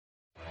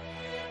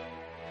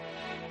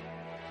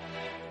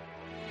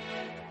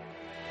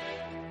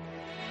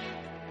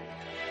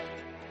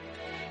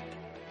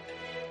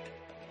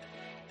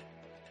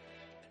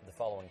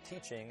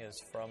teaching is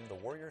from the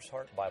Warrior's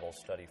Heart Bible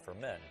Study for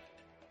Men.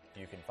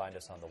 You can find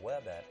us on the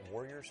web at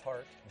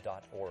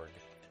warriorsheart.org.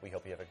 We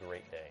hope you have a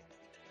great day.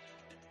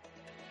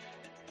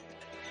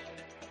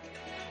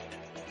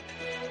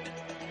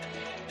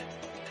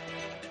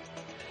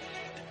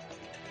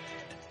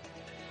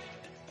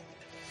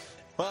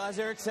 Well, as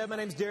Eric said, my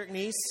name is Derek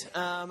Neese.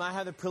 I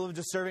have the privilege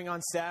of serving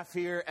on staff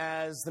here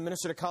as the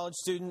minister to college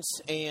students.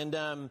 And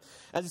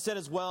as I said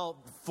as well,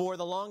 for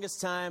the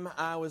longest time,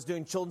 I was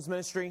doing children's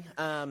ministry.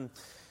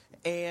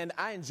 And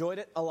I enjoyed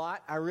it a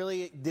lot. I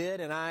really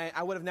did. And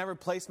I would have never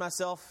placed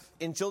myself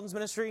in children's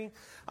ministry.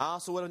 I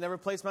also would have never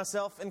placed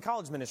myself in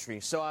college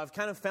ministry. So I've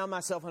kind of found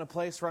myself in a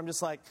place where I'm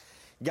just like,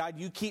 God,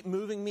 you keep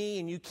moving me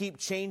and you keep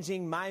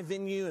changing my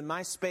venue and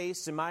my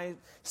space and my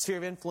sphere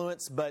of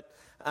influence. But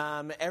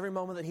every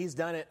moment that He's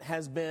done it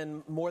has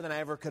been more than I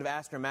ever could have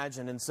asked or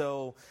imagined. And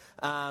so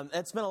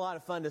it's been a lot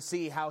of fun to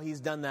see how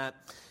He's done that.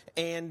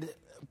 And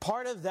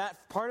part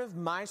of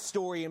my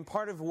story and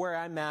part of where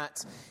I'm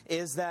at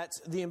is that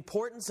the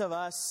importance of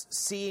us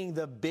seeing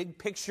the big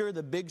picture,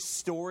 the big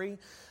story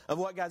of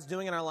what God's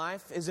doing in our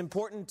life is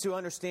important to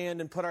understand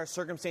and put our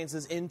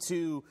circumstances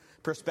into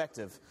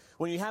perspective.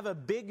 When you have a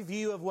big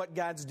view of what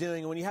God's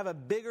doing, when you have a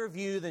bigger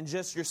view than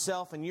just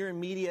yourself and your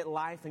immediate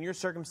life and your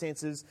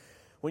circumstances,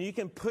 when you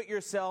can put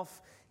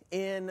yourself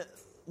in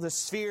the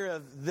sphere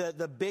of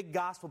the big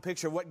gospel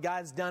picture of what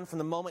God's done from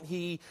the moment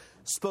He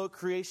spoke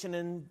creation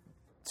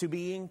into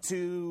being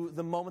to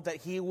the moment that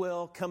He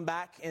will come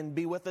back and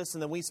be with us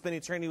and then we spend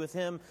eternity with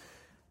Him,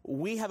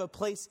 we have a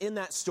place in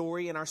that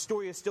story and our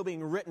story is still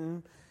being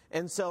written.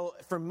 And so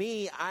for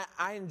me,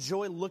 I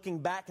enjoy looking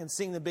back and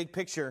seeing the big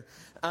picture.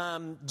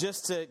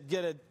 Just to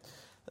get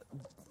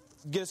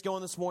us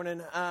going this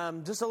morning,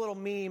 just a little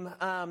meme.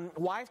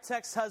 Wife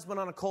texts husband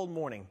on a cold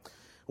morning.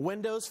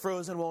 Windows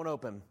frozen, won't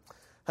open.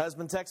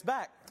 Husband texts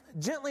back.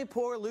 Gently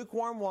pour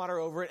lukewarm water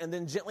over it and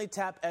then gently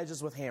tap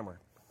edges with hammer.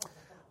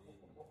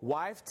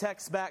 Wife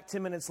texts back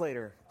 10 minutes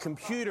later.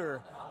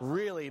 Computer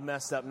really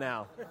messed up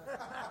now.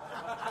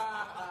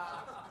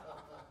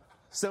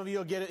 Some of you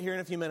will get it here in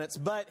a few minutes.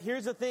 But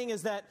here's the thing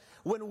is that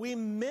when we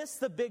miss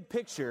the big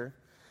picture,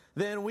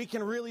 then we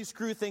can really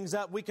screw things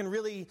up. We can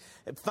really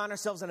find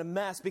ourselves in a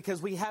mess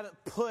because we haven't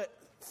put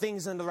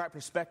things into the right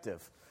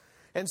perspective.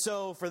 And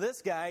so for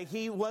this guy,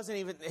 he wasn't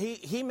even,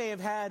 he may have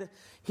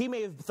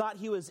thought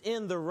he was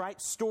in the right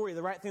story,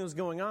 the right thing was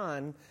going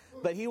on,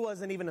 but he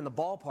wasn't even in the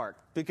ballpark.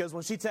 Because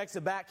when she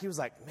texted back, he was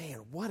like, man,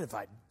 what have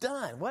I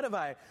done? What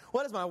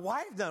has my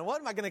wife done?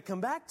 What am I going to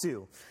come back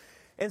to?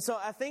 And so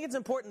I think it's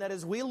important that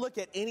as we look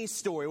at any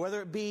story,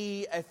 whether it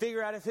be a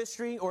figure out of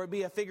history or it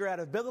be a figure out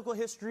of biblical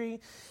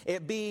history,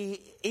 it be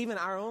even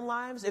our own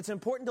lives, it's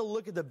important to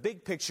look at the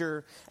big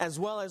picture as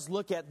well as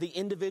look at the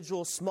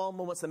individual small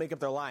moments that make up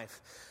their life.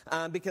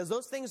 Because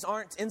those things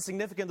aren't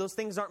insignificant, those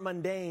things aren't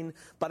mundane,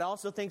 but I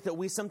also think that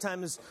we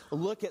sometimes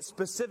look at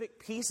specific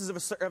pieces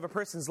of a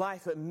person's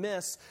life but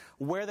miss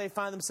where they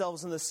find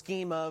themselves in the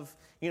scheme of,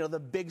 the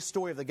big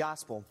story of the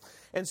gospel.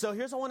 And so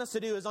here's what I want us to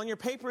do is on your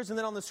papers and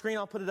then on the screen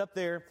I'll put it up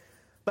there.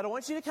 But I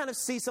want you to kind of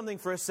see something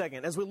for a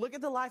second. As we look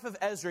at the life of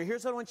Ezra,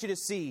 here's what I want you to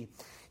see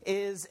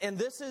is, and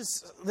this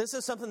is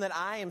something that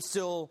I am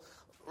still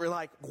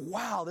like,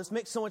 wow, this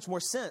makes so much more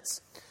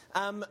sense.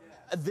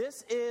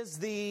 This is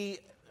the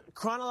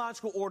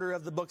chronological order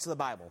of the books of the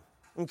Bible.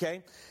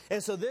 Okay?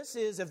 And so this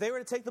is, if they were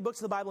to take the books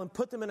of the Bible and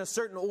put them in a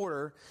certain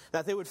order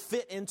that they would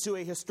fit into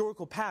a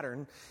historical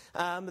pattern,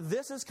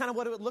 this is kind of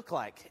what it would look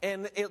like.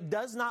 And it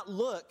does not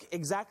look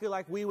exactly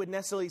like we would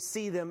necessarily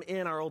see them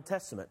in our Old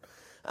Testament.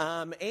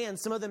 And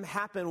some of them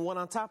happen one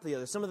on top of the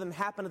other. Some of them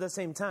happen at the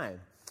same time.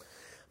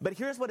 But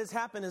here's what has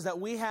happened is that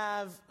we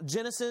have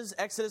Genesis,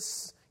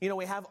 Exodus,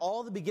 we have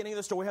all the beginning of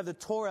the story. We have the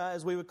Torah,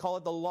 as we would call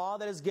it, the law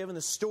that is given,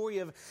 the story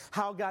of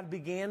how God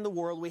began the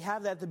world. We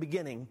have that at the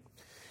beginning.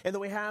 And then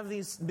we have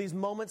these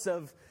moments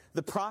of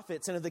the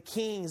prophets and of the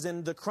kings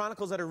and the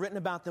chronicles that are written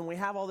about them. We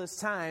have all this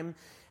time.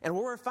 And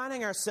where we're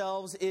finding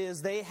ourselves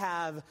is they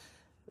have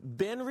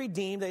been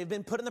redeemed. They've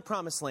been put in the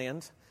promised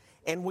land.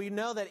 And we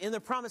know that in the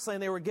promised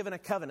land they were given a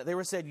covenant. They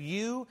were said,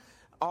 you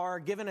are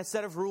given a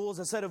set of rules,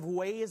 a set of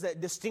ways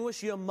that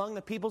distinguish you among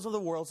the peoples of the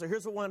world. So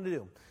here's what we want to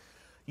do.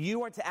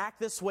 You are to act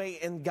this way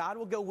and God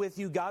will go with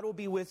you. God will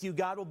be with you.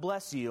 God will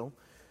bless you.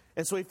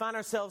 And so we find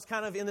ourselves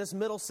kind of in this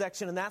middle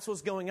section, and that's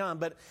what's going on.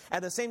 But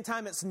at the same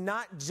time, it's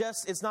not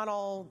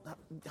all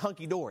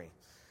hunky-dory.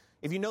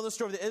 If you know the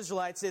story of the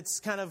Israelites,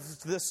 it's kind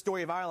of the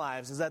story of our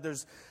lives, is that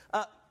there's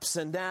ups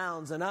and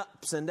downs and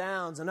ups and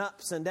downs and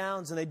ups and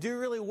downs, and they do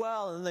really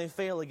well, and then they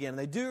fail again.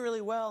 They do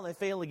really well, and they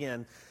fail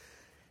again.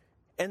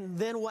 And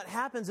then what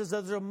happens is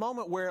that there's a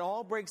moment where it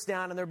all breaks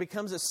down, and there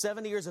becomes a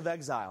 70 years of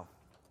exile.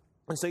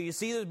 And so you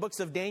see the books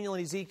of Daniel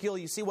and Ezekiel,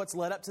 you see what's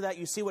led up to that,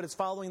 you see what is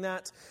following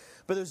that.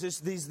 But there's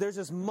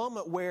this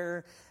moment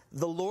where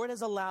the Lord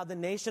has allowed the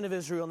nation of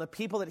Israel and the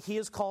people that He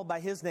has called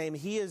by His name,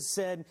 He has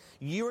said,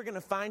 you are going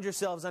to find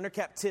yourselves under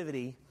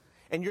captivity.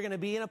 And you're going to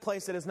be in a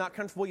place that is not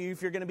comfortable to you.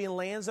 If you're going to be in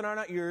lands that are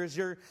not yours,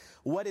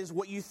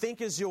 what you think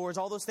is yours,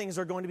 all those things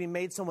are going to be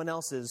made someone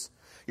else's.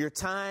 Your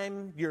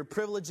time, your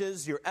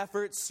privileges, your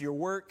efforts, your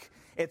work,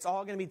 it's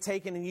all going to be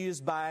taken and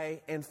used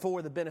by and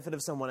for the benefit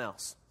of someone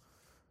else.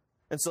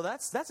 And so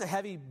that's a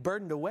heavy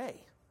burden to weigh,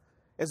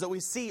 is that we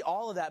see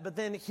all of that. But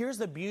then here's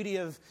the beauty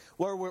of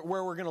where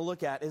we're going to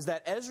look at, is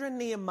that Ezra and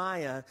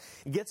Nehemiah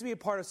get to be a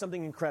part of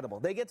something incredible.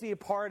 They get to be a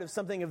part of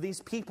something of these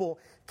people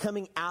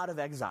coming out of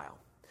exile.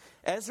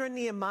 Ezra and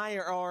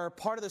Nehemiah are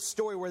part of the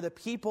story where the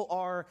people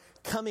are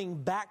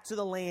coming back to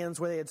the lands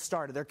where they had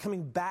started. They're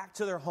coming back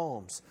to their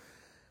homes.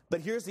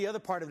 But here's the other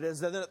part of it,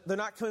 is that they're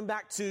not coming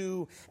back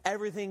to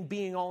everything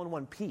being all in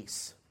one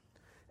piece.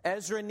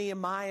 Ezra and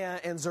Nehemiah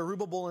and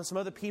Zerubbabel and some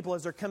other people,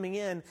 as they're coming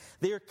in,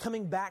 they are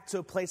coming back to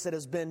a place that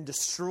has been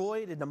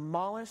destroyed and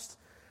demolished.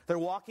 They're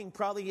walking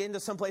probably into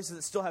some places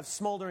that still have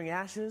smoldering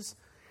ashes.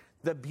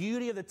 The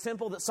beauty of the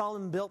temple that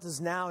Solomon built is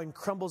now in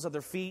crumbles at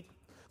their feet.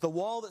 The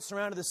wall that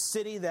surrounded the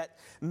city that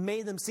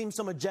made them seem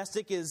so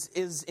majestic is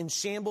in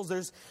shambles.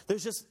 There's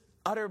just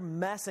utter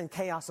mess and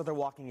chaos that they're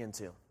walking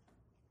into.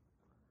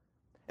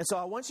 And so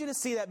I want you to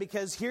see that,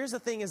 because here's the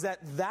thing, is that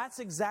that's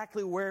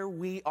exactly where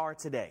we are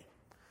today.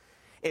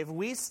 If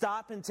we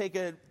stop and take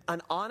an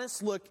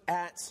honest look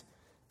at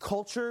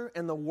culture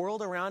and the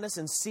world around us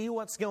and see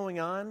what's going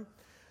on,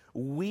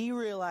 we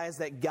realize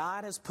that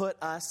God has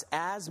put us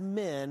as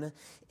men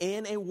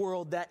in a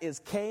world that is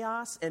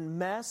chaos and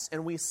mess,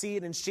 and we see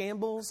it in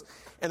shambles,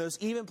 and there's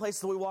even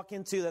places that we walk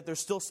into that there's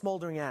still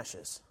smoldering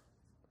ashes.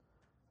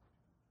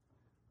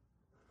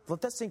 Let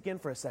that sink in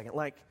for a second.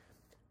 Like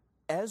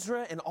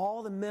Ezra and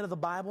all the men of the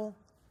Bible,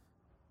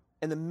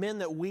 and the men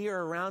that we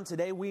are around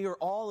today, we are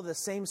all of the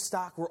same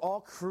stock. We're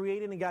all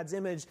created in God's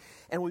image,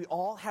 and we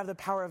all have the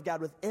power of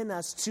God within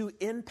us to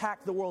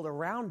impact the world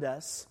around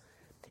us.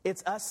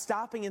 It's us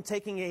stopping and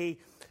taking a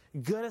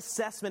good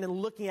assessment and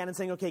looking at it and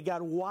saying, okay,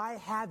 God, why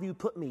have you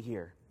put me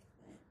here?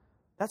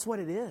 That's what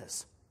it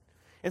is.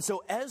 And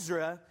so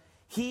Ezra,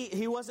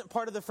 he wasn't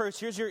part of the first.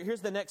 Here's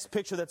the next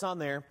picture that's on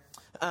there.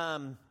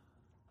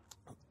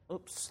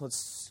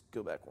 Let's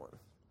go back one.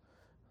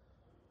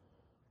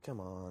 Come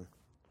on.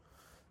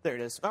 There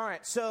it is. All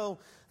right, so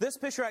this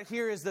picture right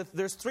here is that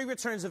there's 3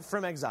 returns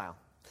from exile.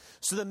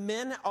 So the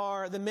men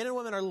and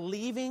women are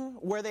leaving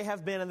where they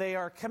have been, and they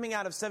are coming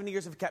out of 70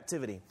 years of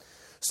captivity.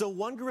 So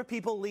one group of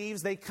people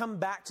leaves, they come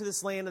back to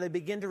this land, and they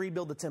begin to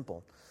rebuild the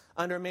temple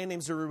under a man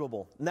named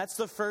Zerubbabel. And that's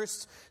the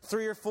first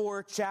 3 or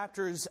 4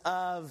 chapters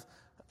of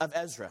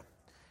Ezra.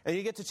 And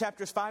you get to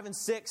chapters 5 and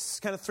 6,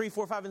 kind of 3,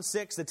 4, 5, and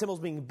 6, the temple's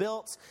being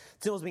built,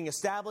 the temple's being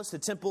established, the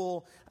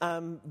temple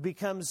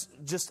becomes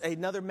just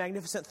another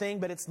magnificent thing,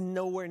 but it's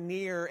nowhere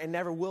near and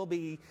never will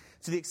be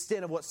to the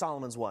extent of what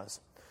Solomon's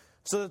was.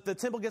 So the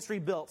temple gets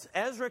rebuilt.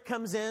 Ezra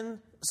comes in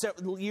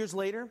several years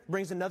later,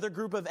 brings another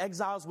group of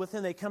exiles with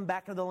him. They come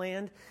back into the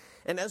land.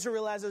 And Ezra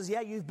realizes,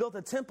 yeah, you've built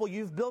a temple,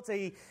 you've built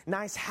a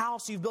nice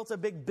house, you've built a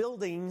big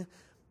building,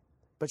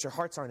 but your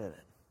hearts aren't in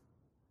it.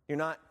 You're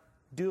not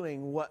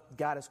doing what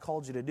God has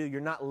called you to do.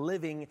 You're not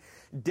living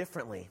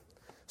differently.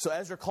 So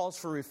Ezra calls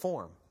for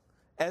reform.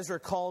 Ezra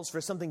calls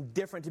for something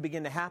different to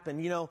begin to happen.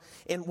 You know,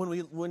 and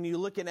when you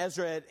look at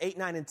Ezra at 8,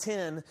 9, and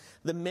 10,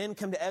 the men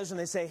come to Ezra and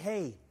they say,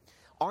 hey,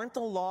 aren't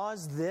the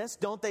laws this?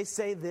 Don't they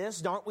say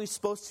this? Aren't we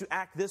supposed to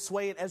act this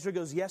way? And Ezra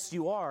goes, yes,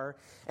 you are.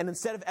 And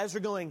instead of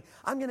Ezra going,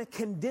 I'm going to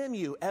condemn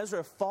you,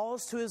 Ezra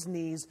falls to his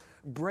knees,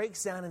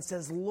 breaks down and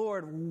says,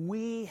 Lord,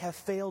 we have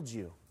failed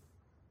you.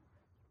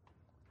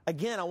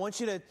 Again, I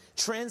want you to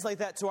translate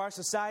that to our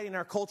society and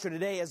our culture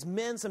today. As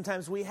men,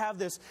 sometimes we have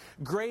this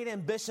great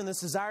ambition, this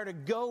desire to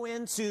go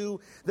into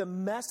the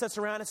mess that's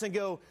around us and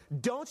go,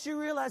 don't you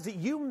realize that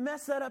you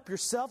messed that up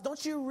yourself?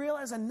 Don't you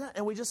realize?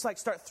 And we just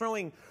start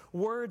throwing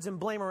words and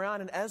blame around.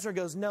 And Ezra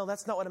goes, no,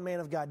 that's not what a man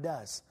of God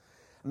does.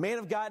 A man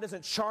of God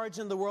doesn't charge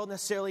into the world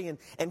necessarily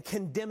and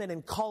condemn it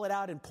and call it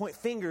out and point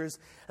fingers.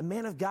 A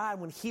man of God,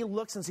 when he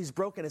looks and sees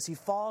brokenness, he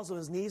falls on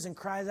his knees and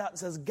cries out and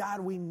says, God,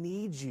 we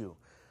need you.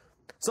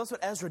 So that's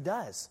what Ezra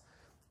does.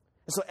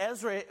 And so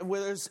Ezra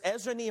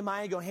and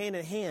Nehemiah go hand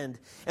in hand.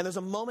 And there's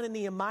a moment in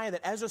Nehemiah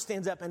that Ezra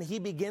stands up and he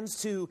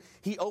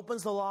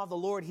opens the law of the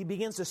Lord. He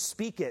begins to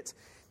speak it.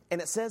 And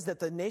it says that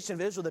the nation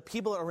of Israel, the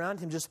people around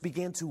him just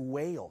began to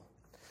wail.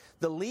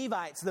 The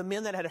Levites, the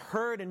men that had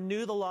heard and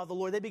knew the law of the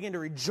Lord, they began to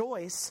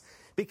rejoice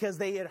because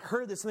they had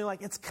heard this. And they're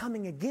like, it's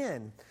coming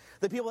again.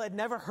 The people that had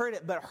never heard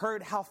it but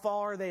heard how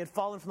far they had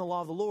fallen from the law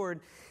of the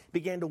Lord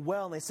began to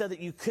wail. And they said that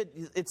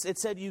it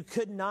said you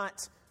could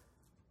not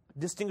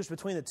distinguish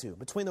between the two,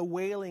 between the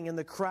wailing and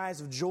the cries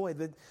of joy.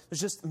 There's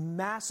just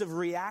massive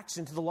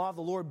reaction to the law of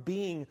the Lord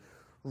being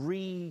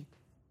reread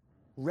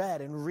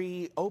and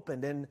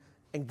reopened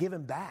and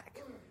given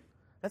back.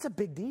 That's a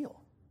big deal.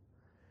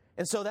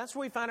 And so that's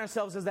where we find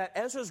ourselves, is that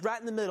Ezra's right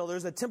in the middle.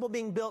 There's a temple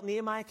being built.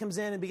 Nehemiah comes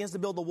in and begins to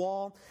build the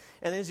wall.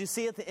 And as you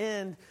see at the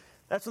end,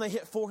 that's when they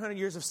hit 400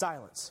 years of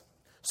silence.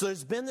 So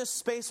there's been this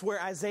space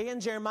where Isaiah and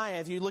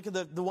Jeremiah, if you look at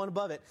the one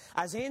above it,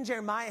 Isaiah and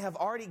Jeremiah have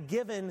already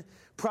given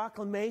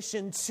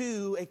proclamation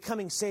to a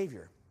coming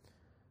Savior.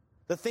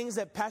 The things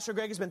that Pastor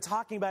Greg has been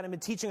talking about and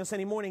been teaching on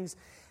Sunday mornings,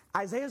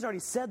 Isaiah's already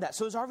said that.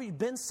 So there's already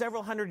been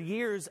several hundred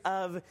years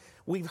of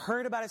we've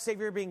heard about a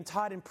Savior being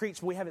taught and preached,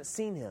 but we haven't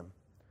seen him.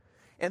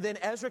 And then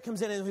Ezra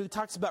comes in and who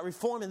talks about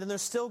reform, and then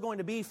there's still going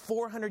to be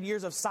 400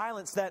 years of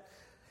silence that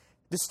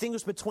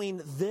distinguish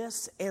between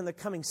this and the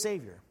coming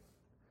Savior.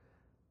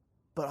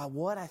 But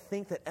what I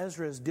think that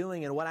Ezra is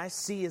doing and what I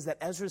see is that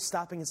Ezra is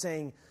stopping and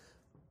saying,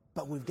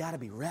 but we've got to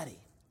be ready.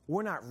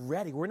 We're not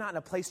ready. We're not in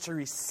a place to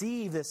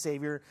receive this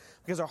Savior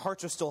because our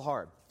hearts are still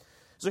hard.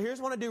 So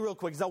here's what I want to do real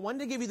quick, is I wanted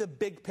to give you the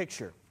big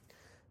picture.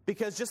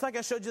 Because just like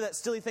I showed you that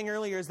silly thing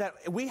earlier, is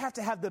that we have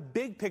to have the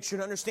big picture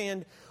to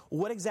understand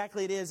what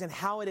exactly it is and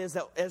how it is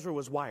that Ezra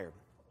was wired.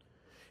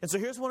 And so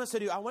here's what I want us to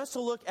do. I want us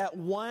to look at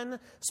one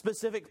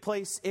specific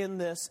place in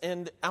this,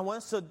 and I want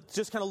us to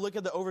just kind of look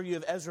at the overview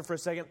of Ezra for a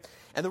second.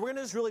 And then we're going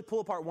to just really pull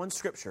apart one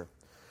scripture.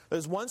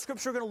 There's one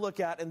scripture we're going to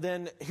look at, and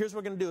then here's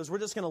what we're going to do, is we're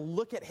just going to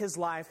look at his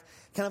life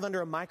kind of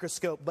under a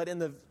microscope, but in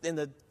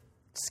the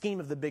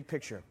scheme of the big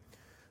picture.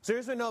 So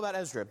here's what we know about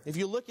Ezra. If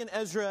you look in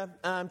Ezra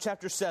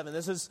chapter 7,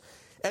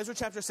 Ezra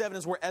chapter 7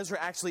 is where Ezra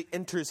actually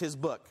enters his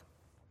book.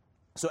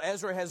 So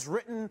Ezra has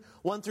written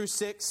 1 through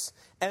 6.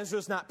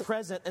 Ezra's not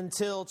present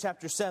until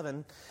chapter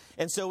 7.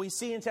 And so we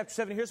see in chapter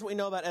 7, here's what we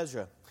know about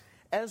Ezra.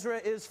 Ezra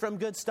is from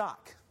good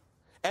stock.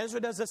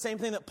 Ezra does the same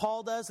thing that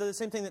Paul does the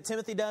same thing that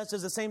Timothy does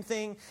the same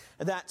thing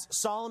that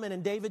Solomon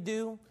and David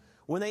do.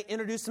 When they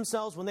introduce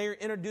themselves, when they are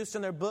introduced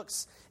in their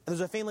books,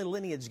 there's a family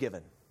lineage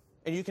given.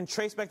 And you can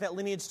trace back that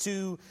lineage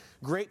to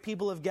great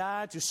people of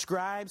God, to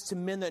scribes, to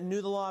men that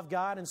knew the law of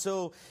God. And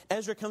so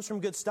Ezra comes from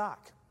good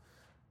stock.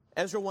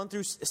 Ezra 1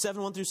 through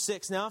 7, 1 through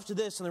 6. Now after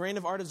this, in the reign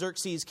of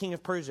Artaxerxes, king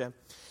of Persia,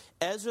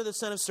 Ezra the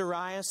son of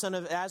Sariah, son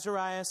of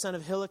Azariah, son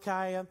of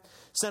Hilkiah,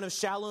 son of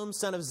Shallum,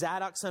 son of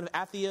Zadok, son of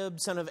Athiab,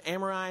 son of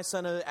Amari,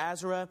 son of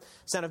Azarah,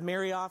 son of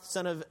Marioth,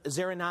 son of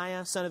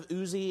Zeraniah, son of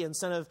Uzi, and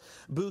son of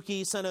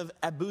Buki, son of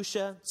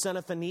Abusha, son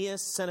of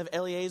Phinehas, son of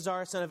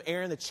Eleazar, son of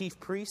Aaron, the chief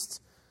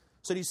priest.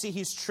 So do you see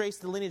he's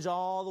traced the lineage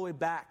all the way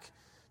back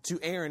to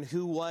Aaron,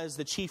 who was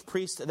the chief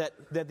priest that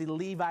the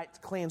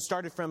Levite clan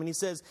started from. And he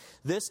says,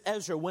 this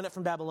Ezra went up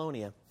from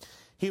Babylonia.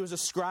 He was a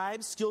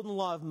scribe, skilled in the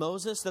law of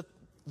Moses that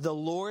the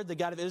Lord, the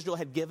God of Israel,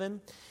 had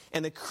given.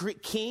 And the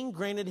king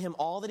granted him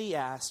all that he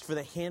asked, for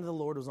the hand of the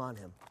Lord was on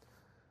him.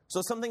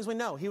 So some things we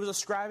know. He was a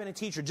scribe and a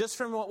teacher. Just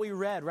from what we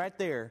read right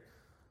there,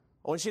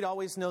 I want you to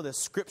always know this.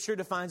 Scripture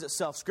defines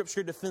itself.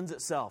 Scripture defends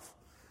itself.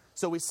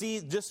 So we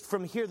see just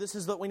from here, this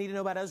is what we need to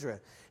know about Ezra.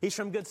 He's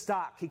from good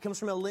stock. He comes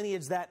from a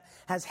lineage that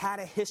has had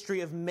a history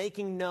of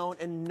making known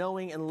and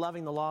knowing and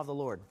loving the law of the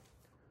Lord.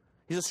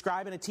 He's a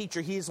scribe and a teacher.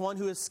 He's one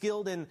who is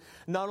skilled in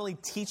not only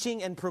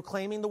teaching and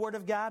proclaiming the Word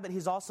of God, but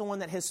he's also one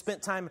that has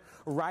spent time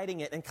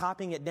writing it and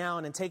copying it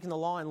down and taking the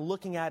law and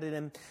looking at it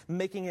and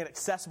making it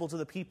accessible to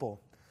the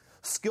people.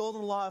 Skilled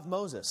in the law of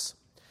Moses.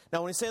 Now,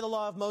 when we say the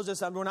law of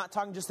Moses, we're not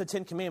talking just the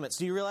 10 Commandments.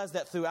 Do you realize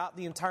that throughout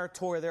the entire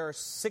Torah, there are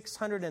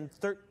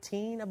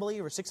 613, I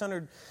believe, or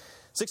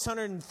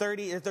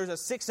 630. There's a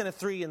 6 and a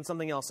 3 and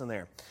something else in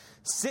there.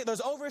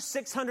 There's over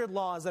 600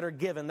 laws that are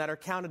given that are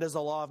counted as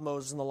the law of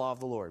Moses and the law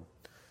of the Lord.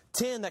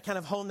 10 that kind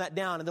of hone that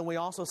down. And then we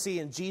also see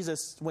in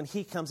Jesus, when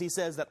he comes, he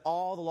says that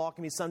all the law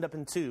can be summed up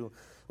in 2.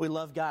 We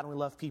love God and we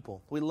love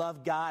people. We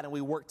love God and we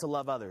work to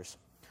love others.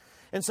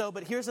 And so,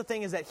 but here's the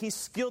thing is that he's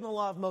skilled in the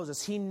law of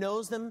Moses. He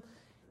knows them.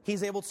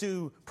 He's able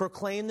to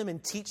proclaim them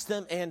and teach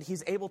them, and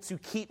he's able to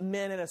keep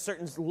men at a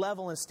certain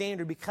level and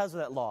standard because of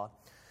that law.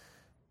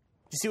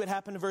 Do you see what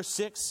happened in verse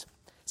 6? It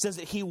says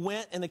that he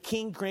went and the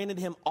king granted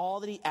him all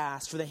that he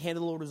asked, for the hand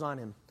of the Lord was on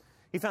him.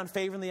 He found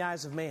favor in the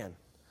eyes of man.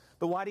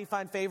 But why do you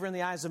find favor in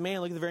the eyes of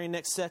man? Look at the very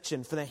next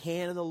section. For the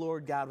hand of the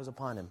Lord God was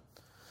upon him.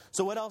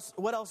 So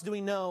what else do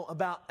we know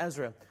about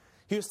Ezra?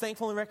 He was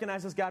thankful and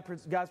recognizes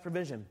God's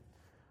provision.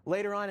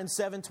 Later on in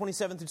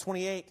 7:27 through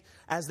 28,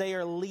 as they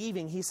are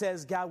leaving, he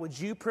says, God, would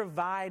you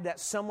provide that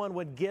someone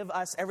would give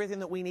us everything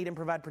that we need and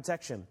provide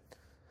protection?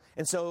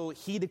 And so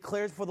he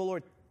declares before the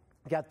Lord,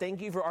 God,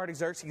 thank you for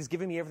Artaxerxes. He's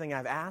given me everything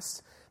I've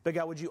asked. But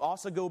God, would you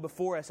also go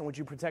before us and would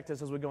you protect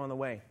us as we go on the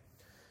way?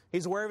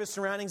 He's aware of his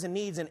surroundings and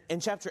needs. And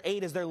in chapter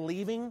 8, as they're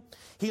leaving,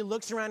 he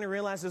looks around and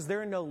realizes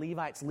there are no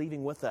Levites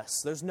leaving with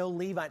us. There's no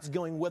Levites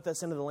going with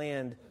us into the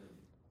land.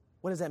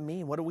 What does that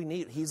mean? What do we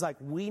need? He's like,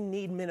 we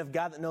need men of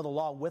God that know the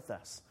law with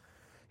us.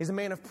 He's a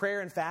man of prayer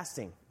and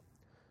fasting.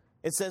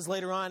 It says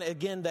later on,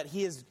 again, that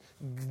he is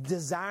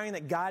desiring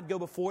that God go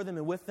before them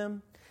and with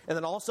them. And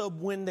then also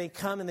when they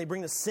come and they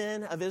bring the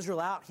sin of Israel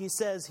out, he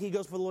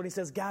goes before the Lord and he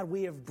says, God,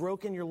 we have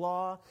broken your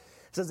law.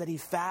 It says that he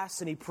fasts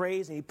and he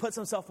prays and he puts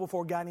himself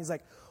before God and he's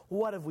like,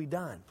 what have we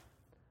done?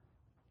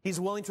 He's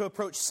willing to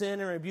approach sin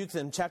and rebuke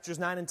them. Chapters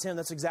 9 and 10,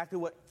 that's exactly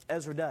what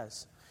Ezra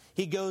does.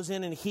 He goes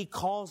in and he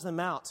calls them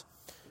out.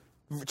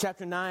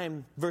 Chapter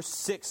 9, verse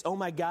 6, oh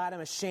my God, I'm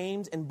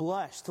ashamed and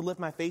blush to lift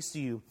my face to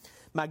you.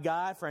 My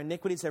God, for our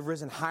iniquities have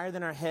risen higher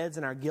than our heads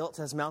and our guilt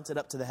has mounted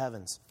up to the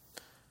heavens.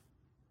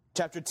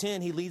 Chapter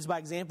 10, he leads by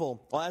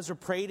example. While Ezra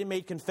prayed and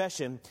made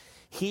confession,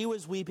 he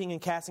was weeping and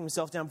casting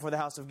himself down before the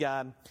house of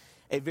God.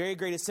 a very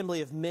great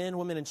assembly of men,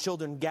 women, and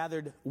children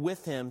gathered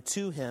with him,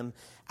 to him,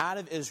 out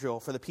of Israel,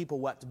 for the people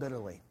wept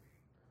bitterly.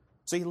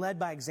 So he led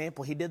by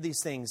example. He did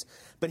these things.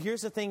 But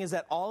here's the thing, is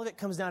that all of it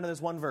comes down to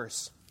this one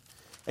verse.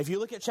 If you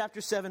look at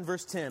chapter 7,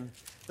 verse 10,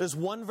 there's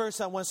one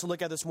verse I want us to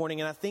look at this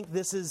morning, and I think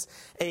this is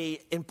an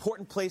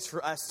important place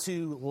for us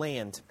to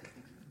land.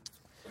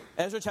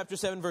 Ezra chapter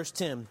 7, verse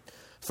 10.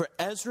 For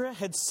Ezra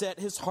had set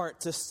his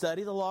heart to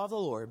study the law of the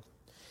Lord,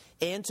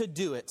 and to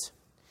do it,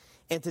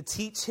 and to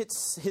teach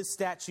his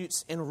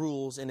statutes and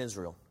rules in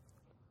Israel.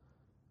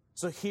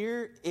 So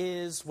here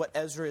is what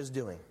Ezra is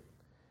doing.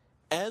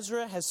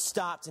 Ezra has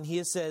stopped and he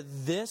has said,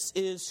 this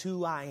is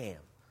who I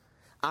am.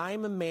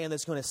 I'm a man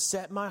that's going to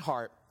set my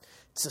heart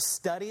to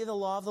study the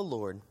law of the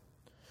Lord,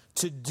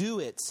 to do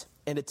it,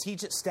 and to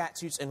teach its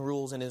statutes and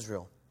rules in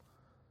Israel.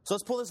 So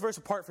let's pull this verse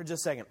apart for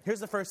just a second. Here's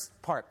the first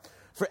part.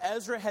 For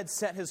Ezra had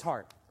set his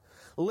heart.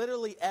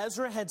 Literally,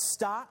 Ezra had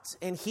stopped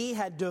and he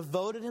had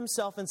devoted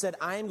himself and said,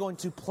 I am going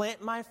to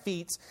plant my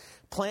feet,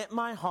 plant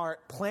my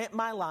heart, plant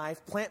my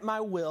life, plant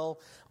my will,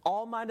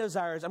 all my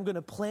desires. I'm going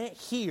to plant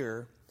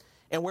here.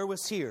 And where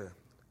was here?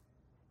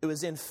 It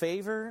was in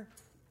favor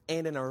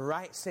and in a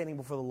right standing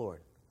before the Lord.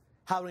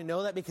 How do we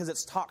know that? Because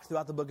it's talked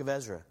throughout the book of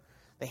Ezra.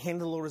 The hand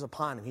of the Lord was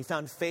upon him. He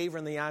found favor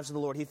in the eyes of the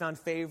Lord. He found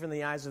favor in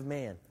the eyes of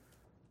man.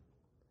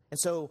 And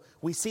so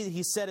we see that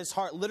he set his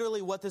heart.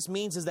 Literally what this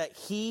means is that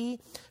he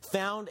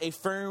found a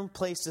firm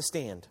place to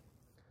stand.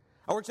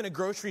 I worked in a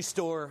grocery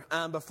store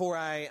before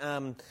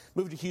I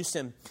moved to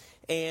Houston.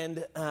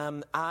 And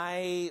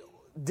I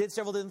did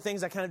several different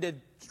things. I kind of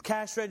did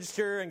cash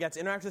register and got to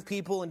interact with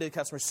people and did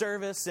customer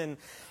service. And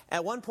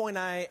at one point,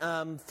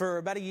 for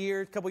about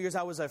a couple years,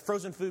 I was a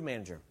frozen food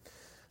manager.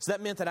 So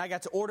that meant that I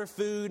got to order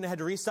food and I had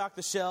to restock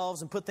the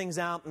shelves and put things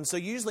out. And so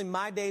usually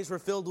my days were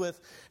filled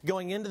with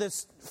going into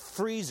this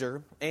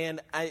freezer. And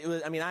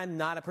I'm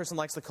not a person who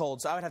likes the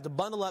cold. So I would have to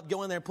bundle up,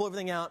 go in there, pull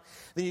everything out.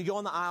 Then you go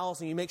in the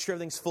aisles and you make sure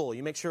everything's full.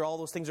 You make sure all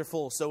those things are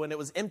full. So when it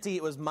was empty,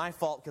 it was my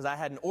fault because I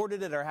hadn't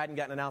ordered it or hadn't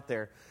gotten it out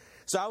there.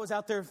 So I was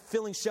out there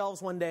filling shelves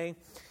one day.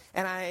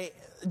 And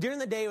during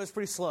the day, it was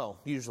pretty slow,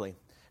 usually.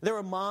 There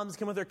were moms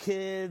coming with their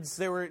kids.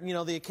 There were,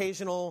 the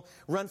occasional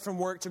run from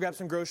work to grab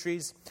some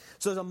groceries.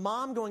 So there's a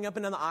mom going up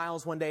and down the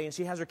aisles one day, and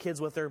she has her kids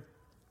with her,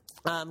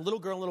 little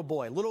girl and little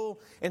boy.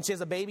 And she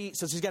has a baby.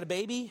 So she's got a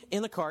baby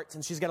in the cart,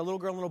 and she's got a little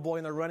girl and little boy,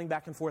 and they're running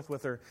back and forth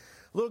with her.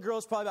 Little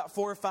girl's probably about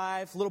 4 or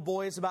 5. Little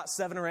boy is about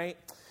 7 or 8.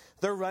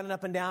 They're running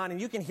up and down, and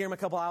you can hear him a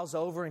couple aisles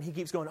over, and he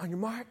keeps going, on your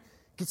mark,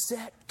 get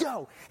set,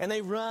 go. And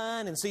they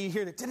run, and so you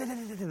hear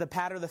the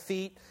patter of the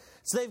feet.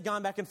 So they've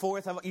gone back and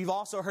forth. You've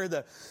also heard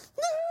the,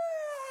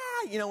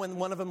 when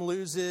one of them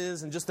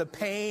loses, and just the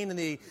pain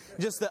and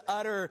just the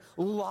utter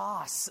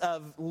loss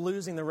of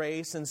losing the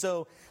race. And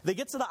so they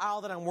get to the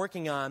aisle that I'm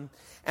working on,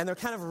 and they're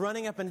kind of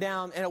running up and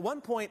down. And at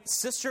one point,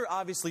 sister,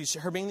 obviously,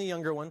 her being the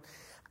younger one,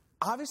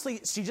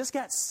 obviously she just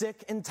got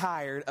sick and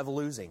tired of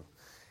losing.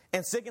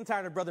 And sick and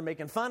tired of her brother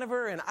making fun of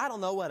her, and I don't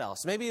know what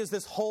else. Maybe it was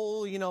this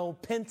whole,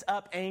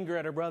 pent-up anger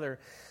at her brother.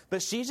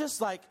 But she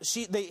just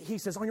he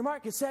says, on your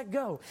mark, get set,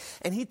 go.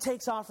 And he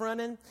takes off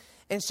running,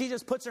 and she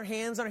just puts her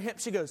hands on her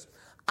hips. She goes,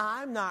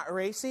 I'm not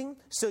racing,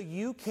 so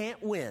you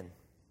can't win.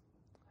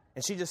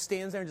 And she just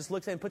stands there and just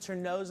looks at him, puts her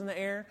nose in the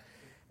air.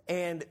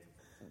 And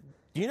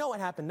do you know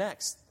what happened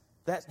next?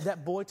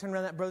 That boy turned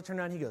around, that brother turned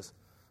around, he goes,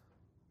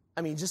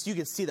 you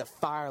could see the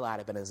fire light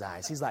up in his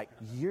eyes. He's like,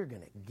 you're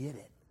going to get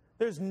it.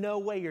 There's no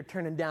way you're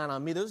turning down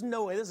on me. There's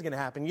no way this is going to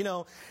happen.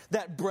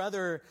 That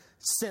brother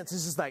sense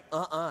is just like,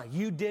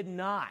 you did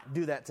not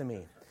do that to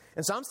me.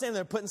 And so I'm standing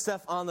there putting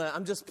stuff on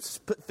I'm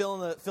just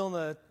filling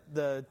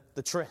the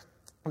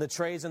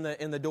trays in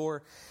the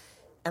door.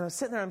 And I'm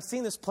sitting there, I'm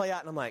seeing this play out,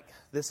 and I'm like,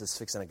 this is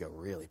fixing to go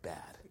really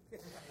bad.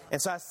 And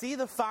so I see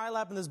the fire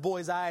light in this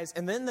boy's eyes,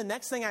 and then the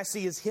next thing I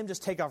see is him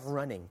just take off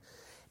running.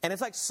 And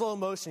it's like slow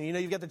motion.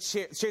 You've got the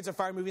Chariots of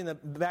Fire movie in the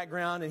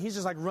background, and he's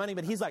just like running,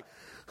 but he's like,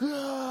 he's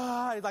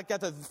like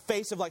got the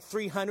face of like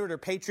 300 or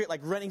Patriot,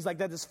 like running. He's like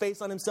got this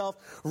face on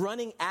himself,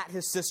 running at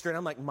his sister. And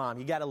I'm like, Mom,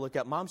 you got to look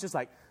up. Mom's just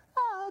like,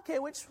 okay,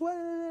 which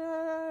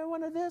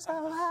one of this?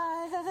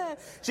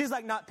 She's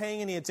like not paying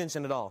any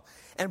attention at all.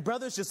 And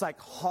brother's just like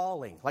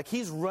hauling, like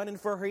he's running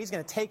for her. He's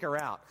going to take her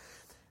out.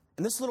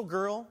 And this little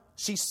girl,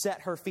 she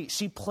set her feet.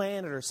 She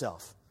planted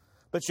herself.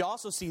 But you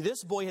also see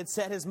this boy had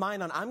set his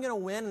mind on, I'm going to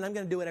win and I'm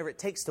going to do whatever it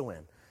takes to win.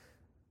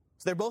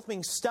 So they're both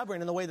being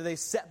stubborn in the way that they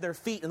set their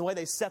feet and the way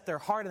they set their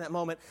heart in that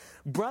moment.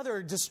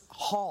 Brother just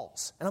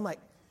hauls. And I'm like,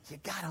 you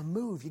got to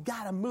move.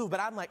 But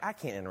I'm like, I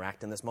can't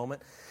interact in this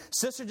moment.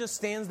 Sister just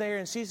stands there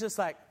and she's just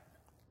like,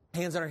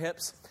 hands on her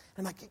hips.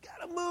 And I'm like, you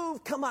got to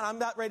move. Come on. I'm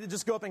not ready to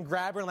just go up and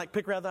grab her and like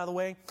pick her out of the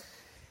way.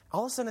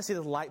 All of a sudden I see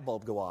this light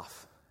bulb go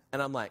off.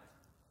 And I'm like,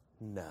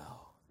 no,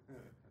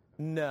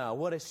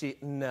 what is she?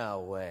 No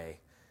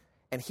way.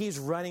 And he's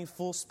running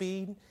full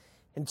speed,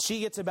 and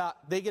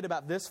they get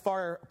about this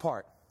far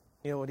apart.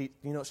 You know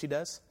what she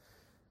does?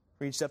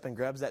 Reaches up and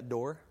grabs that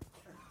door,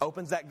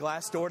 opens that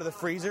glass door to the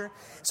freezer.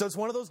 So it's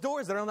one of those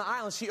doors that are on the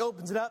aisle, and she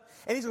opens it up,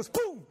 and he goes,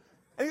 boom!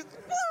 And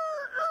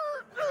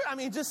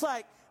just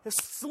like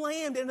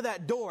slammed into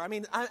that door. I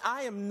mean,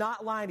 I am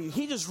not lying to you.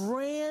 He just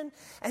ran,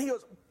 and he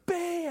goes,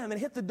 bam, and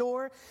hit the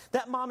door.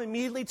 That mom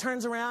immediately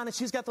turns around, and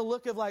she's got the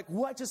look of like,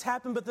 what just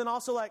happened? But then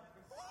also like,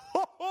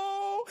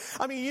 oh.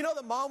 I mean, you know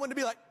the mom wanted to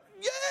be like,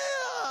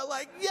 yeah,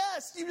 like,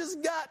 yes, you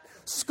just got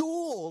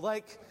school.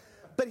 Like,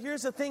 but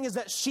here's the thing is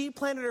that she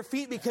planted her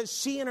feet because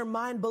she in her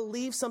mind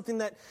believed something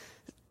that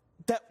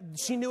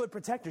she knew would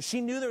protect her.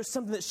 She knew there was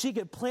something that she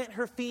could plant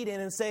her feet in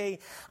and say,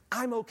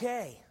 I'm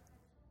okay.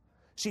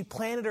 She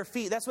planted her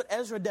feet. That's what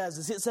Ezra does.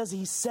 Is it says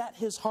he set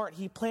his heart.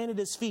 He planted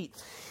his feet.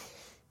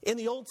 In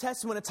the Old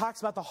Testament, it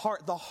talks about the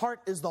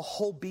heart is the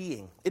whole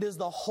being. It is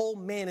the whole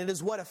man. It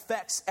is what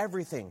affects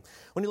everything.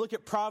 When you look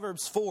at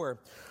Proverbs 4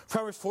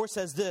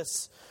 says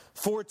this,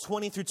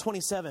 4:20 through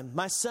 27.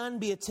 My son,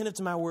 be attentive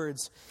to my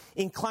words.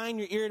 Incline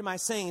your ear to my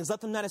sayings.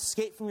 Let them not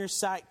escape from your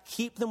sight.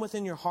 Keep them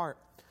within your heart.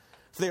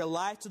 For they are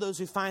life to those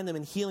who find them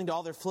and healing to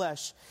all their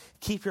flesh.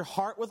 Keep your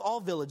heart with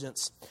all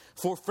diligence,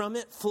 for from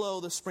it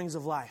flow the springs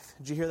of life.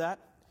 Did you hear that?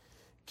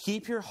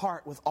 Keep your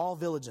heart with all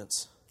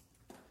diligence,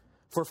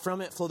 for from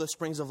it flow the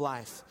springs of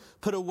life.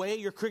 Put away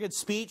your crooked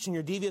speech and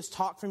your devious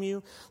talk from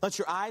you. Let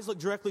your eyes look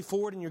directly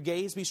forward and your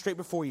gaze be straight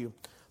before you.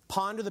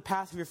 Ponder the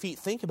path of your feet.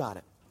 Think about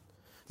it.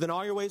 Then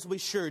all your ways will be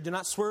sure. Do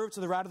not swerve to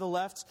the right or the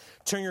left.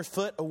 Turn your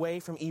foot away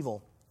from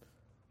evil.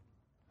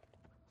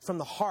 From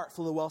the heart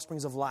flow the well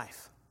springs of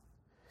life.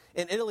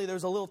 In Italy, there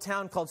was a little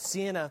town called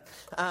Siena,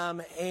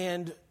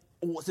 and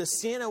the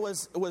Siena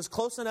was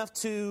close enough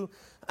to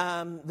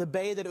the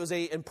bay that it was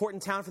an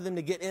important town for them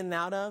to get in and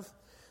out of,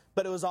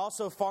 but it was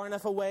also far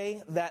enough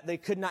away that they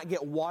could not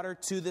get water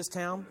to this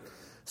town.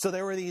 So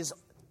there were these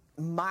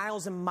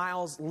miles and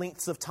miles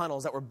lengths of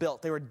tunnels that were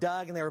built. They were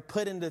dug and they were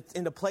put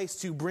into place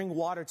to bring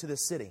water to the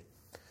city.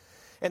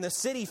 And the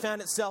city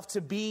found itself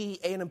to be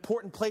an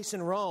important place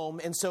in Rome,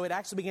 and so it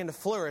actually began to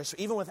flourish.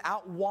 Even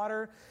without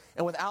water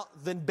and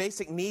without the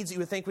basic needs that you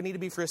would think would need to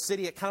be for a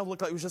city, it kind of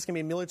looked like it was just going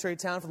to be a military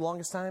town for the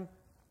longest time.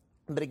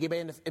 But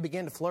it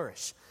began to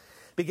flourish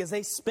because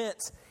they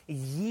spent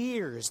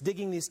years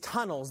digging these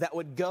tunnels that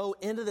would go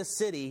into the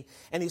city,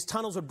 and these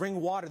tunnels would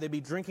bring water. They'd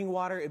be drinking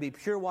water. It would be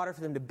pure water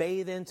for them to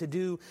bathe in, to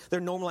do their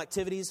normal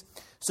activities.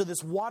 So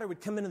this water would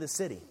come into the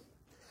city.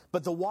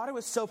 But the water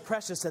was so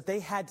precious that they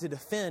had to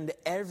defend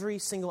every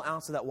single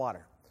ounce of that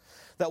water.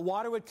 That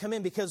water would come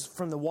in because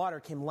from the water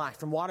came life.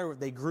 From water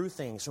they grew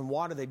things. From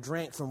water they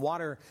drank. From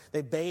water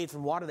they bathed.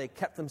 From water they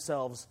kept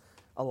themselves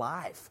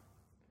alive.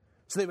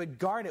 So they would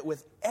guard it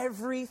with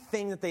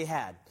everything that they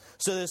had.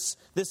 So this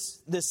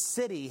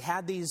city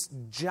had these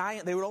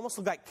giant, they would almost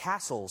look like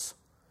castles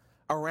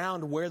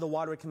around where the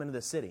water would come into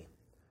the city.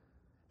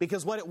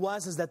 Because what it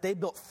was is that they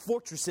built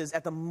fortresses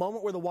at the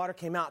moment where the water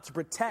came out to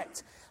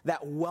protect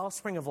that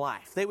wellspring of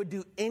life. They would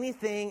do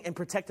anything and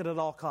protect it at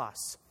all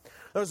costs.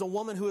 There was a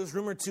woman who was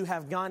rumored to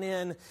have gone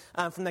in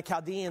from the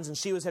Chaldeans, and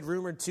she was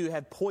rumored to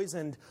have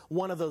poisoned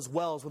one of those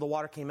wells where the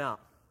water came out.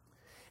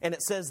 And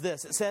it says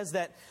this. It says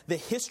that the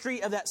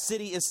history of that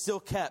city is still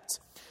kept.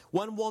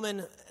 One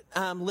woman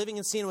living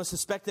in Siena was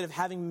suspected of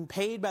having been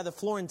paid by the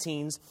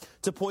Florentines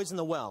to poison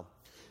the well.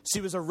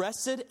 She was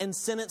arrested and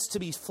sentenced to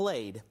be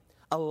flayed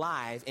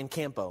alive in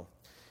Campo.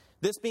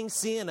 This being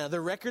Siena, the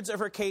records of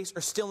her case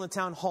are still in the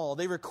town hall.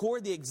 They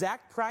record the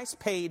exact price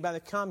paid by the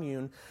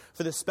commune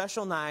for the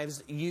special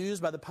knives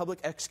used by the public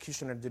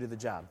executioner to do the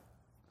job.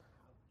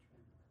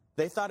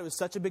 They thought it was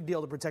such a big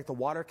deal to protect the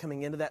water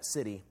coming into that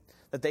city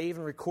that they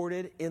even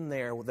recorded in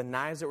there the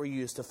knives that were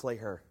used to flay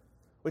her,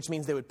 which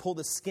means they would pull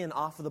the skin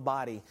off of the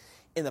body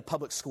in the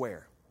public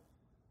square.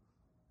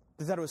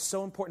 They thought it was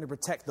so important to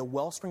protect the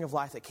wellspring of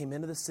life that came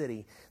into the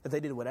city that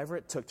they did whatever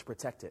it took to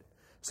protect it.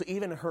 So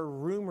even her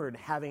rumored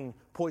having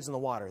poisoned the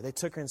water, they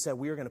took her and said,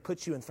 we are going to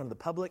put you in front of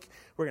the public,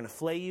 we're going to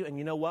flay you, and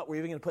you know what? We're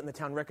even going to put in the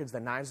town records the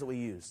knives that we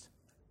used.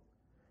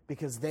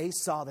 Because they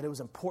saw that it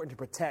was important to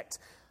protect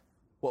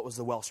what was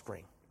the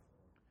wellspring.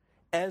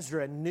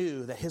 Ezra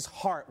knew that his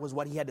heart was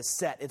what he had to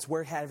set. It's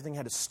where everything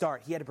had to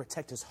start. He had to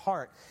protect his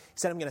heart. He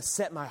said, I'm going to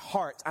set my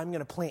heart. I'm going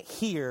to plant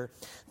here.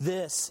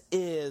 This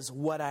is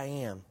what I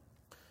am.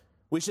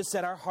 We should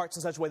set our hearts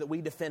in such a way that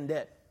we defend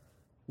it.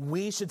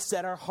 We should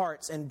set our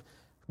hearts and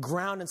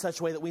ground in such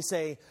a way that we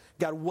say,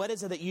 God, what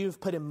is it that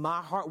you've put in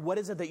my heart? What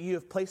is it that you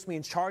have placed me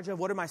in charge of?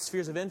 What are my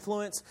spheres of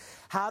influence?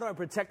 How do I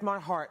protect my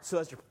heart so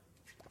as to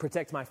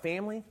protect my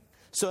family,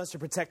 so as to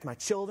protect my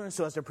children,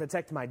 so as to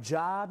protect my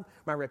job,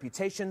 my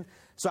reputation,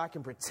 so I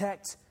can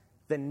protect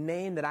the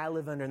name that I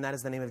live under, and that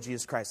is the name of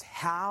Jesus Christ.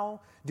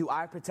 How do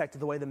I protect it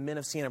the way the men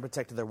of Siena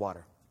protected their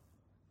water?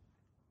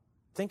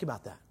 Think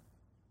about that.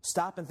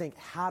 Stop and think,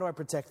 how do I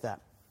protect that?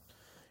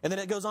 And then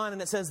it goes on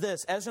and it says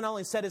this, Ezra not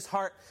only set his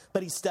heart,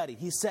 but he studied.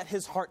 He set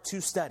his heart to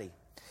study.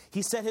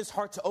 He set his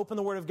heart to open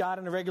the Word of God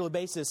on a regular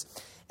basis.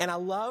 And I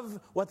love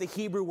what the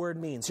Hebrew word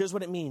means. Here's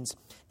what it means.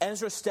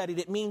 Ezra studied.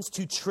 It means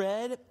to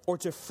tread or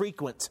to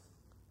frequent.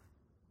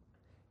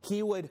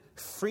 He would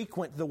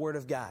frequent the Word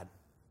of God.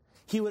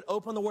 He would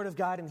open the Word of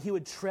God and he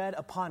would tread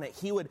upon it.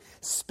 He would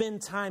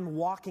spend time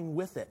walking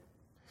with it.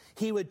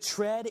 He would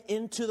tread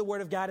into the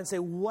Word of God and say,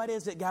 what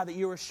is it, God, that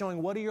you are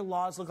showing? What do your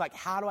laws look like?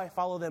 How do I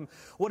follow them?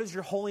 What does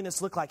your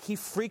holiness look like? He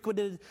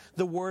frequented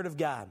the Word of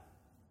God.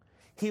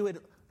 He would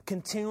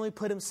continually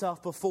put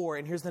himself before,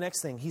 and here's the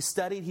next thing. He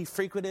studied, he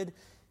frequented,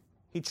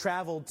 he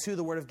traveled to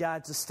the Word of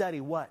God to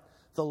study what?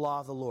 The law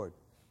of the Lord.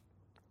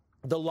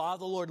 The law of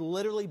the Lord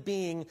literally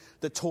being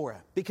the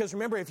Torah. Because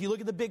remember, if you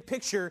look at the big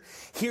picture,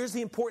 here's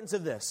the importance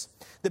of this.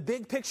 The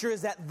big picture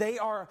is that they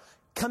are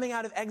coming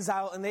out of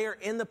exile and they are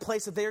in the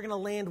place that they are going to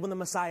land when the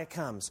Messiah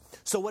comes.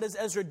 So what is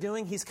Ezra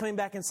doing? He's coming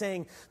back and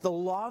saying, the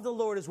law of the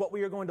Lord is what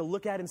we are going to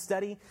look at and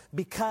study,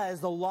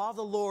 because the law of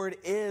the Lord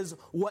is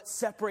what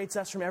separates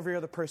us from every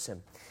other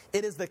person.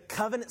 It is the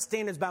covenant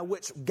standards by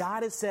which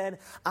God has said,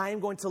 I am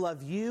going to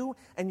love you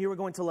and you are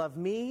going to love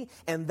me.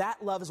 And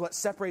that love is what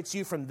separates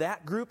you from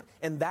that group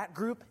and that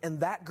group and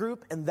that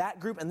group and that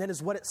group. And that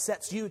is what it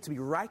sets you to be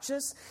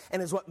righteous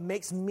and is what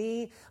makes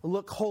me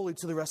look holy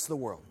to the rest of the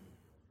world.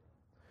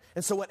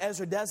 And so what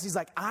Ezra does, he's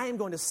like, I am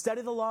going to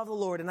study the law of the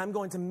Lord, and I'm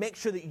going to make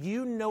sure that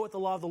you know what the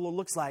law of the Lord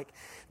looks like,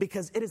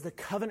 because it is the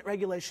covenant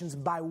regulations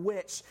by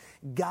which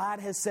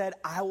God has said,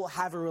 I will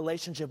have a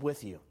relationship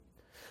with you.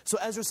 So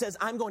Ezra says,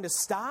 I'm going to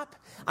stop.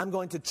 I'm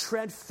going to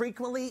tread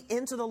frequently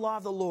into the law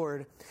of the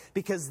Lord,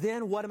 because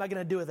then what am I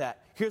going to do with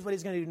that? Here's what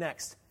he's going to do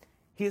next.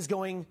 He is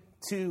going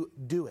to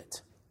do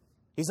it.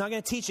 He's not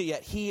going to teach it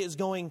yet. He is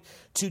going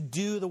to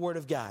do the Word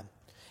of God.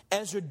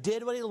 Ezra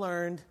did what he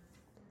learned.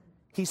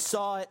 He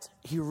saw it,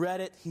 he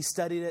read it, he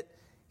studied it,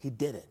 he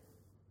did it.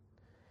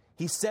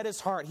 He set his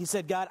heart. He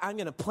said, God, I'm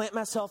going to plant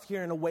myself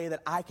here in a way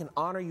that I can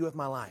honor you with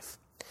my life.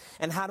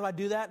 And how do I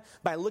do that?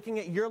 By looking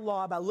at your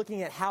law, by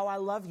looking at how I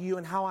love you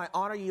and how I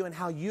honor you and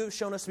how you have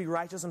shown us to be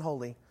righteous and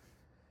holy.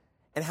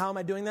 And how am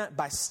I doing that?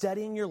 By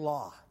studying your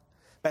law,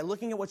 by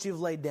looking at what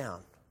you've laid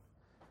down.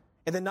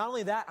 And then not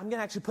only that, I'm going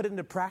to actually put it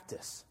into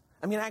practice.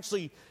 I'm going to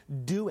actually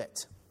do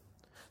it.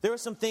 There were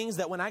some things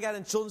that when I got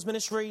in children's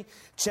ministry,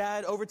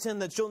 Chad Overton,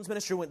 the children's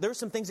ministry, there were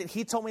some things that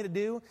he told me to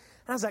do.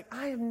 And I was like,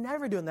 I am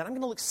never doing that. I'm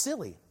going to look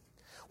silly.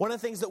 One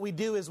of the things that we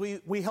do is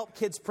we help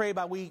kids pray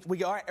by, we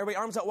go, all right, everybody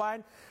arms out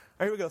wide. All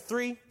right, here we go.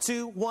 3,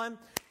 2, 1.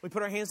 We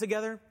put our hands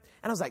together.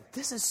 And I was like,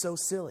 this is so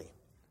silly.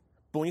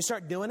 But when you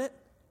start doing it,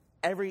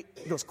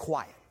 it goes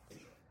quiet.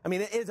 I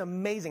mean, it is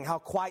amazing how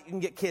quiet you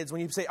can get kids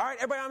when you say, all right,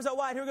 everybody arms out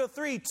wide. Here we go.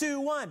 3,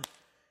 2, 1.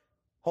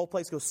 Whole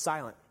place goes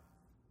silent.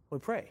 We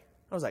pray.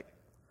 I was like,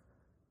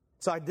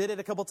 so I did it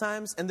a couple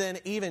times, and then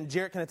even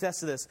Jarrett can attest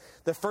to this.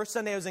 The first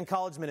Sunday I was in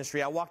college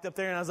ministry, I walked up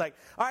there and I was like,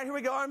 all right, here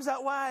we go, arms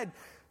out wide.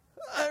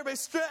 Everybody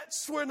stretch.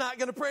 We're not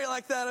going to pray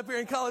like that up here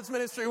in college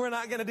ministry. We're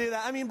not going to do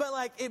that. I mean, but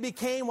like it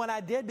became what I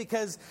did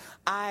because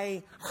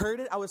I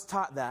heard it. I was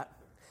taught that.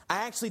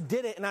 I actually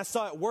did it, and I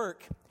saw it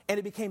work, and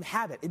it became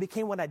habit. It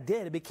became what I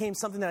did. It became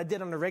something that I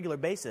did on a regular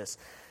basis.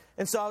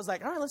 And so I was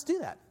like, all right, let's do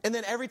that. And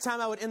then every time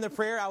I would end the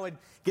prayer, I would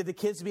get the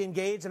kids to be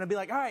engaged, and I'd be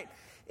like, all right,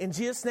 in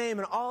Jesus' name,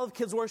 and all of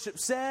kids' worship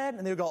said,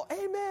 and they would go,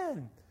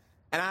 amen.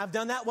 And I've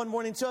done that one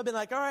morning too. I've been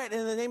like, all right,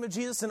 in the name of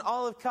Jesus, and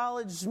all of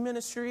college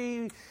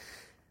ministry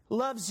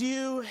loves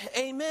you,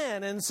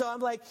 amen. And so I'm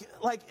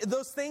like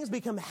those things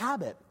become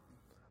habit.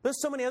 There's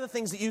so many other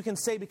things that you can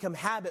say become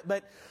habit,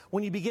 but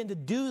when you begin to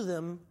do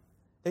them,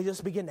 they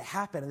just begin to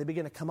happen, and they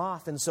begin to come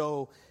off. And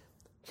so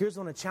here's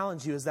what I want to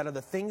challenge you, is that are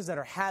the things that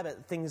are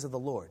habit things of the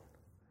Lord?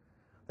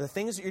 The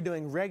things that you're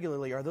doing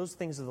regularly, are those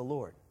things of the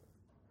Lord?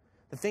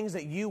 The things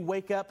that you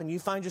wake up and you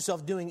find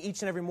yourself doing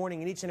each and every morning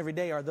and each and every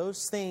day, are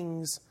those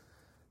things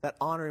that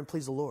honor and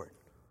please the Lord?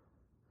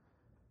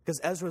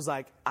 Because Ezra's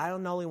like, I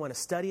don't only want to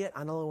study it, I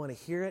don't only want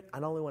to hear it, I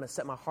don't only want to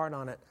set my heart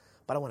on it,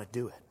 but I want to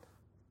do it.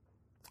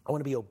 I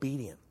want to be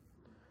obedient.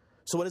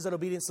 So what does that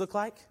obedience look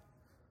like?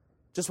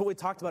 Just what we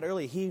talked about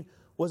earlier. He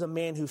was a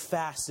man who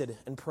fasted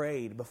and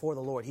prayed before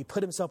the Lord. He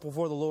put himself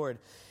before the Lord,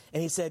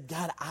 and he said,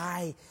 God,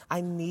 I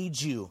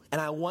need you,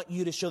 and I want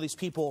you to show these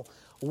people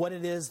what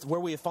it is, where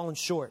we have fallen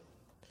short.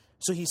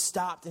 So he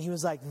stopped, and he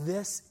was like,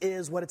 this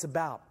is what it's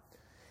about.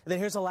 And then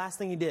here's the last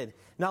thing he did.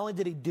 Not only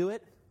did he do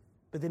it,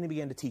 but then he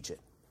began to teach it.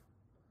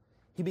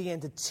 He began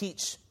to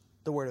teach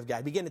the Word of God.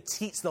 He began to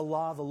teach the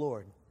law of the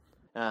Lord.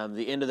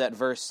 The end of that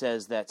verse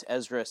says that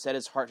Ezra set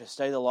his heart to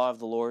study the law of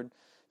the Lord,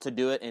 to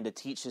do it, and to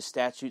teach his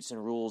statutes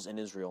and rules in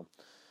Israel.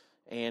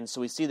 And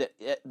so we see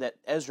that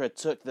Ezra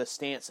took the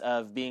stance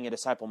of being a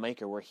disciple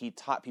maker, where he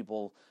taught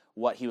people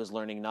what he was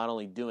learning, not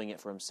only doing it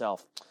for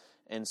himself.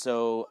 And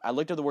so I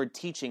looked at the word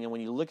teaching, and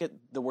when you look at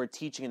the word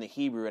teaching in the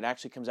Hebrew, it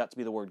actually comes out to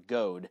be the word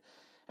goad.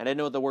 And I didn't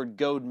know what the word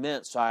goad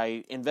meant, so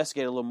I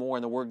investigated a little more,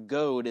 and the word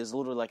goad is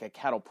literally like a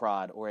cattle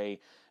prod, or a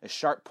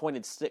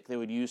sharp-pointed stick they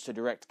would use to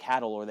direct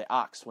cattle or the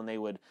ox when they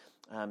would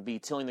be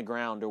tilling the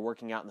ground or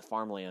working out in the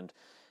farmland.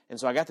 And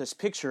so I got this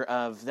picture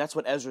of, that's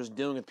what Ezra's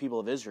doing with the people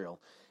of Israel,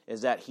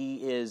 is that he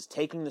is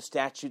taking the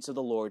statutes of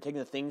the Lord, taking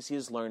the things he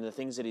has learned, the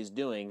things that he's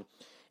doing,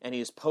 and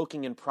he is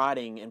poking and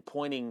prodding and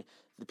pointing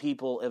the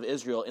people of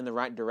Israel in the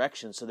right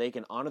direction so they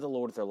can honor the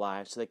Lord with their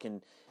lives, so they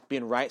can be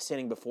in right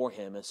standing before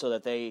him, and so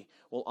that they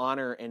will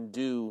honor and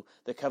do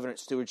the covenant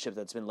stewardship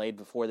that's been laid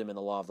before them in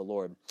the law of the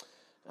Lord.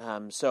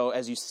 So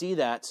as you see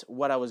that,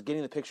 what I was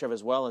getting the picture of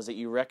as well is that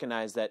you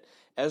recognize that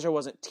Ezra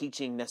wasn't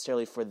teaching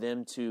necessarily for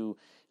them to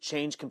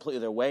change completely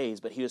their ways,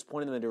 but he was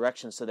pointing them in a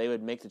direction so they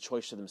would make the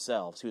choice for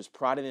themselves. He was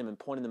prodding them and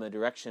pointing them in a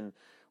direction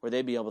where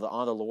they'd be able to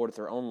honor the Lord with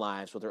their own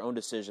lives, with their own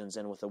decisions,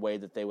 and with the way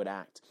that they would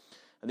act.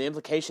 And the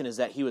implication is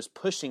that he was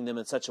pushing them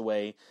in such a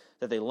way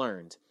that they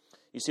learned.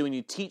 You see, when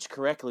you teach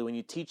correctly, when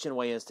you teach in a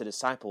way as to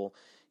disciple,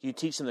 you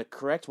teach them the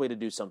correct way to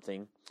do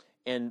something,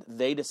 and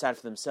they decide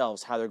for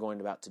themselves how they're going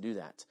about to do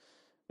that.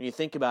 When you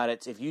think about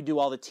it, if you do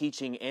all the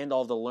teaching and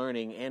all the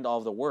learning and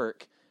all the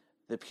work,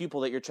 the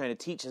pupil that you're trying to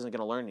teach isn't going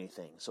to learn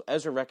anything. So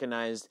Ezra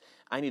recognized,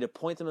 I need to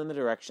point them in the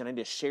direction, I need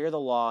to share the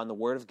law and the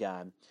Word of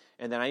God,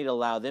 and then I need to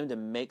allow them to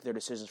make their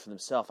decisions for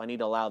themselves. I need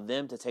to allow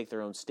them to take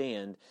their own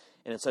stand,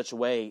 and in such a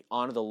way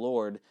honor the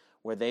Lord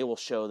where they will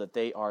show that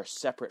they are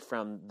separate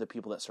from the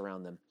people that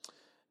surround them.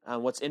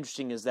 What's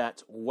interesting is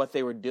that what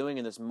they were doing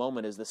in this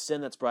moment is the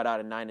sin that's brought out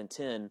in 9 and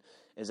 10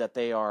 is that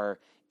they are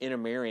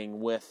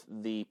intermarrying with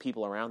the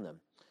people around them.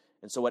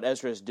 And so what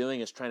Ezra is doing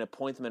is trying to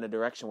point them in a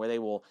direction where they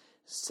will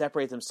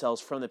separate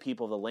themselves from the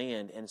people of the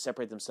land and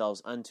separate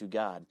themselves unto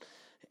God.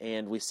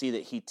 And we see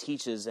that he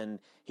teaches, and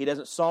he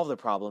doesn't solve the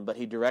problem, but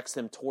he directs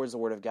them towards the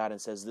Word of God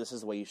and says, this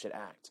is the way you should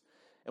act.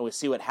 And we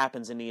see what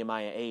happens in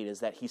Nehemiah 8 is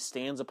that he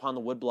stands upon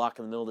the woodblock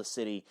in the middle of the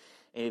city,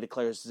 and he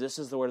declares, this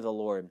is the word of the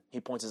Lord.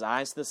 He points his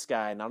eyes to the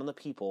sky, not on the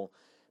people,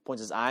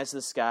 points his eyes to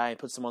the sky and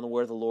puts them on the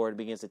word of the Lord and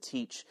begins to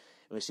teach.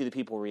 And we see the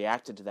people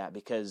reacted to that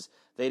because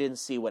they didn't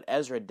see what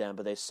Ezra had done,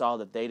 but they saw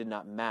that they did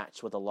not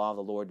match what the law of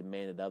the Lord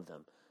demanded of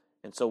them.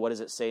 And so what does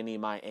it say in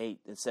Nehemiah 8?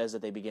 It says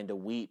that they began to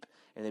weep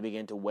and they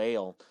began to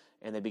wail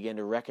and they began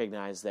to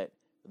recognize that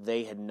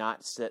they had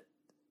not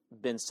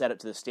been set up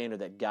to the standard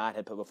that God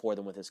had put before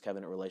them with his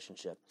covenant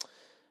relationship.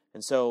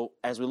 And so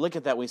as we look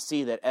at that, we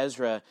see that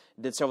Ezra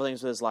did several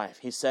things with his life.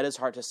 He set his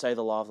heart to study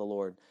the law of the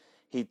Lord.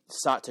 He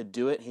sought to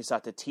do it, he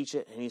sought to teach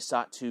it, and he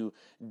sought to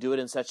do it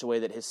in such a way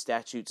that his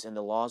statutes and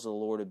the laws of the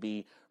Lord would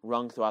be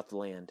rung throughout the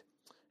land.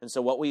 And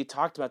so what we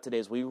talked about today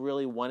is we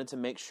really wanted to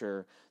make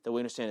sure that we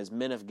understand as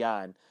men of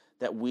God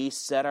that we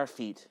set our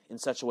feet in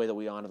such a way that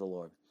we honor the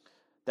Lord.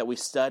 That we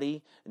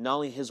study not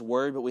only his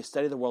word, but we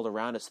study the world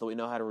around us so that we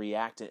know how to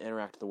react and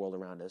interact with the world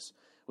around us.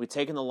 We've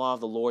taken the law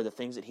of the Lord, the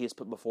things that he has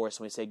put before us,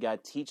 and we say,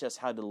 God, teach us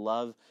how to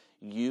love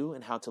you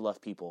and how to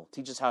love people.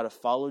 Teach us how to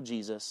follow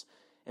Jesus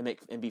and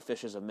be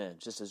fishers of men,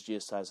 just as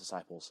Jesus taught his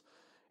disciples.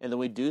 And then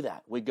we do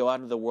that. We go out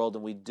into the world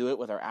and we do it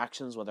with our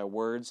actions, with our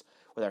words,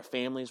 with our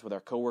families, with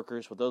our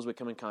coworkers, with those we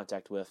come in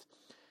contact with,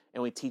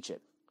 and we teach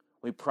it.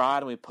 We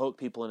prod and we poke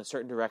people in a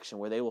certain direction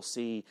where they will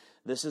see,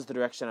 this is the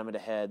direction I'm going to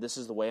head, this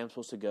is the way I'm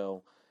supposed to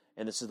go,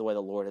 and this is the way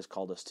the Lord has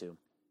called us to.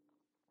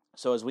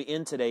 So as we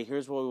end today,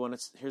 here's where we want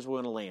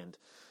to land.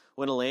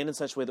 We want to land in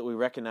such a way that we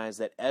recognize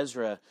that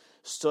Ezra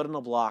stood on a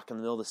block in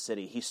the middle of the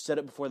city. He stood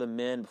up before the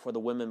men, before the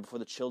women, before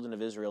the children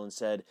of Israel and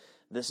said,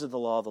 this is the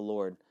law of the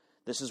Lord.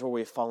 This is where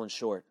we've fallen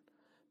short.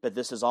 But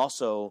this is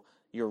also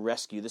your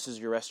rescue. This is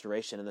your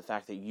restoration in the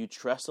fact that you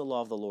trust the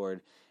law of the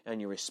Lord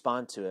and you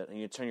respond to it and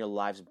you turn your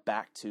lives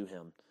back to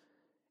him.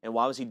 And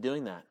why was he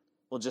doing that?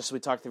 Well, just as we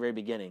talked at the very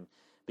beginning,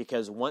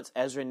 because once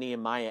Ezra and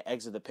Nehemiah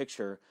exit the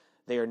picture,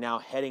 they are now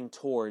heading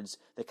towards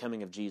the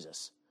coming of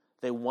Jesus.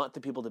 They want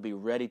the people to be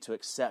ready to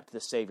accept the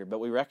Savior. But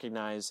we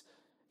recognize,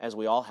 as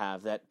we all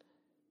have, that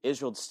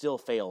Israel still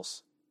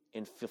fails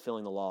in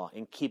fulfilling the law,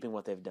 in keeping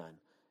what they've done.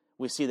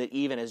 We see that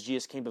even as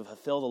Jesus came to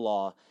fulfill the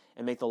law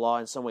and make the law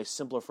in some way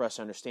simpler for us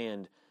to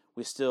understand,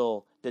 we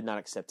still did not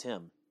accept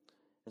him.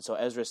 And so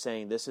Ezra is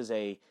saying this is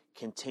a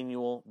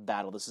continual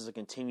battle. This is a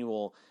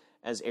continual,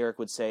 as Eric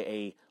would say,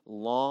 a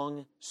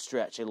long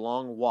stretch, a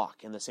long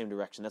walk in the same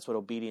direction. That's what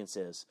obedience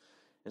is.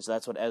 And so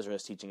that's what Ezra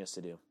is teaching us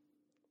to do.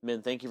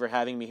 Men, thank you for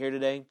having me here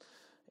today.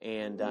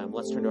 And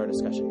let's turn to our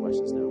discussion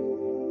questions now.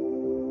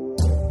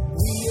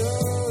 We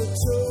are a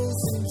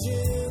chosen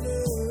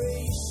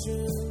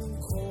generation.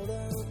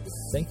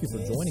 Thank you for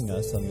joining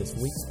us on this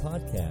week's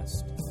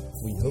podcast.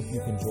 We hope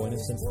you can join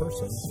us in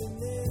person.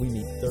 We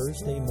meet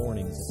Thursday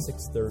mornings at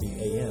 6:30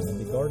 a.m. in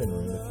the Garden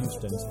Room of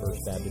Houston's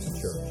First Baptist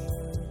Church.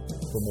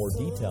 For more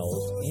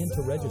details and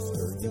to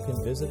register, you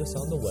can visit us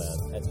on the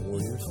web at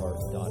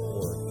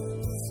warriorsheart.org.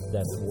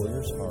 That's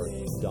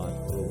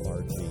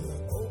warriorsheart.org.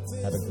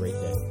 Have a great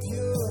day.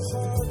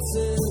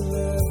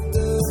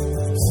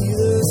 He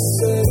that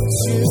set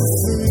you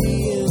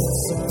free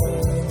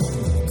inside.